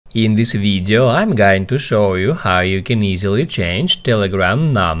In this video I'm going to show you how you can easily change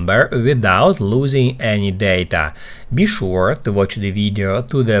Telegram number without losing any data. Be sure to watch the video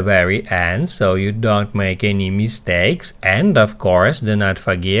to the very end so you don't make any mistakes, and of course do not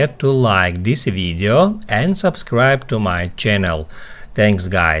forget to like this video and subscribe to my channel. Thanks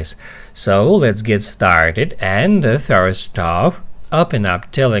guys. So let's get started, and first off, open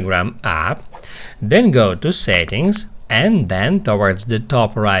up Telegram app, then go to settings, and then towards the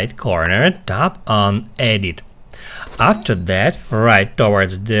top right corner tap on Edit. After that, right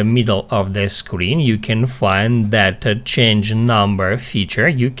towards the middle of the screen, you can find that change number feature.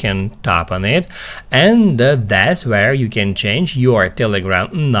 You can tap on it, and that's where you can change your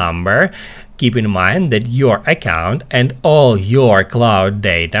Telegram number. Keep in mind that your account and all your cloud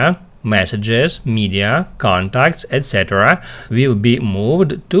data, messages, media, contacts, etc. will be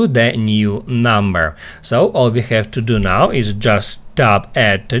moved to the new number. So all we have to do now is just tap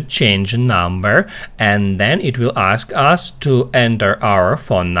at change number, and then it will ask us to enter our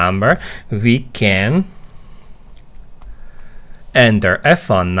phone number. We can enter a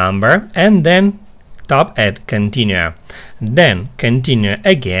phone number and then tap at continue, then continue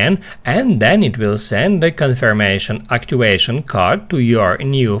again, and then it will send the confirmation activation code to your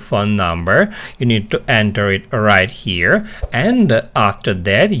new phone number. You need to enter it right here, and after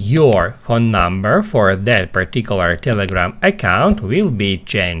that your phone number for that particular Telegram account will be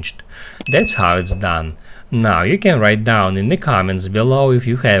changed. That's how it's done. Now you can write down in the comments below if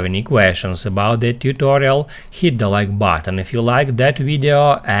you have any questions about the tutorial. Hit the like button if you liked that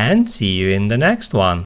video, and see you in the next one.